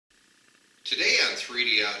Today on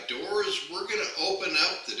 3D Outdoors, we're going to open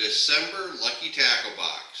up the December Lucky Tackle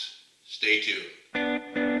Box. Stay tuned.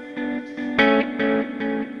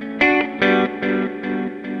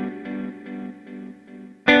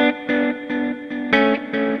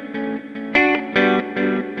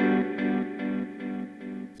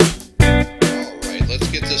 Alright,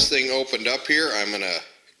 let's get this thing opened up here. I'm going to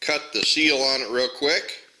cut the seal on it real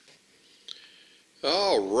quick.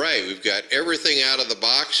 Alright, we've got everything out of the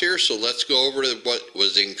box here, so let's go over to what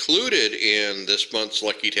was included in this month's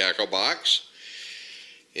Lucky Tackle Box.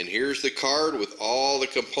 And here's the card with all the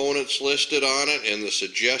components listed on it and the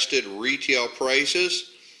suggested retail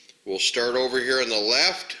prices. We'll start over here on the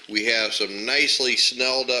left. We have some nicely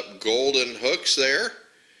snelled up golden hooks there.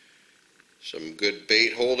 Some good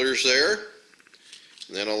bait holders there.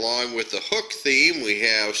 And then along with the hook theme, we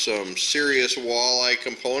have some serious walleye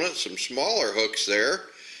components, some smaller hooks there.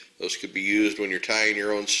 Those could be used when you're tying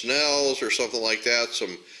your own snells or something like that.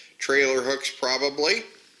 Some trailer hooks probably.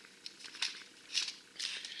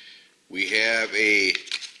 We have a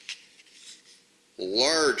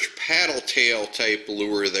large paddle tail type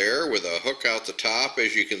lure there with a hook out the top,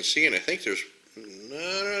 as you can see. And I think there's,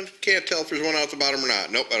 I can't tell if there's one out the bottom or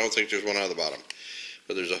not. Nope, I don't think there's one out the bottom.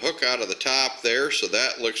 But there's a hook out of the top there, so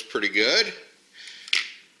that looks pretty good.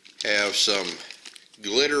 Have some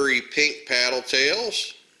glittery pink paddle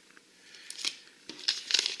tails.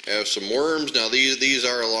 Have some worms. Now these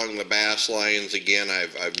are along the bass lines. Again,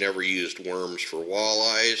 I've never used worms for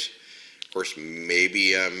walleyes. Of course,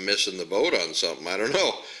 maybe I'm missing the boat on something. I don't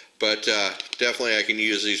know. But definitely I can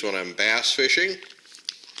use these when I'm bass fishing.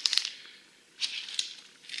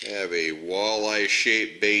 Have a walleye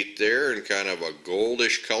shaped bait there in kind of a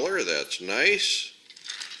goldish color. That's nice.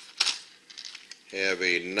 Have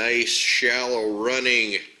a nice shallow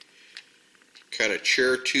running kind of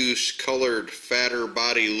chartreuse colored fatter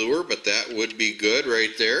body lure, but that would be good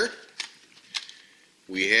right there.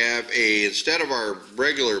 We have instead of our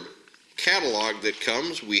regular catalog that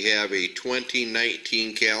comes, we have a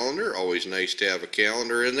 2019 calendar. Always nice to have a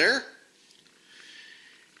calendar in there.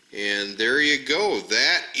 And there you go.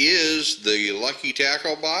 That is the Lucky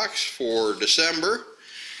Tackle Box for December.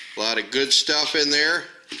 A lot of good stuff in there.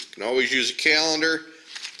 You can always use a calendar.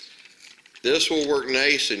 This will work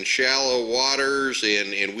nice in shallow waters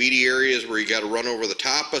and weedy areas where you got to run over the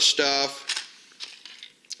top of stuff.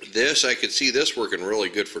 This, I could see this working really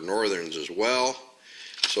good for northerns as well.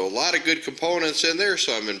 So a lot of good components in there,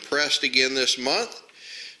 so I'm impressed again this month.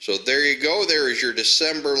 So there you go. There is your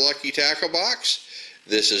December Lucky Tackle Box.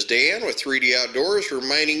 This is Dan with 3D Outdoors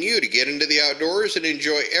reminding you to get into the outdoors and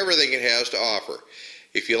enjoy everything it has to offer.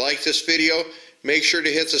 If you like this video, make sure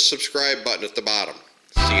to hit the subscribe button at the bottom.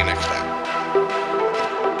 See you next time.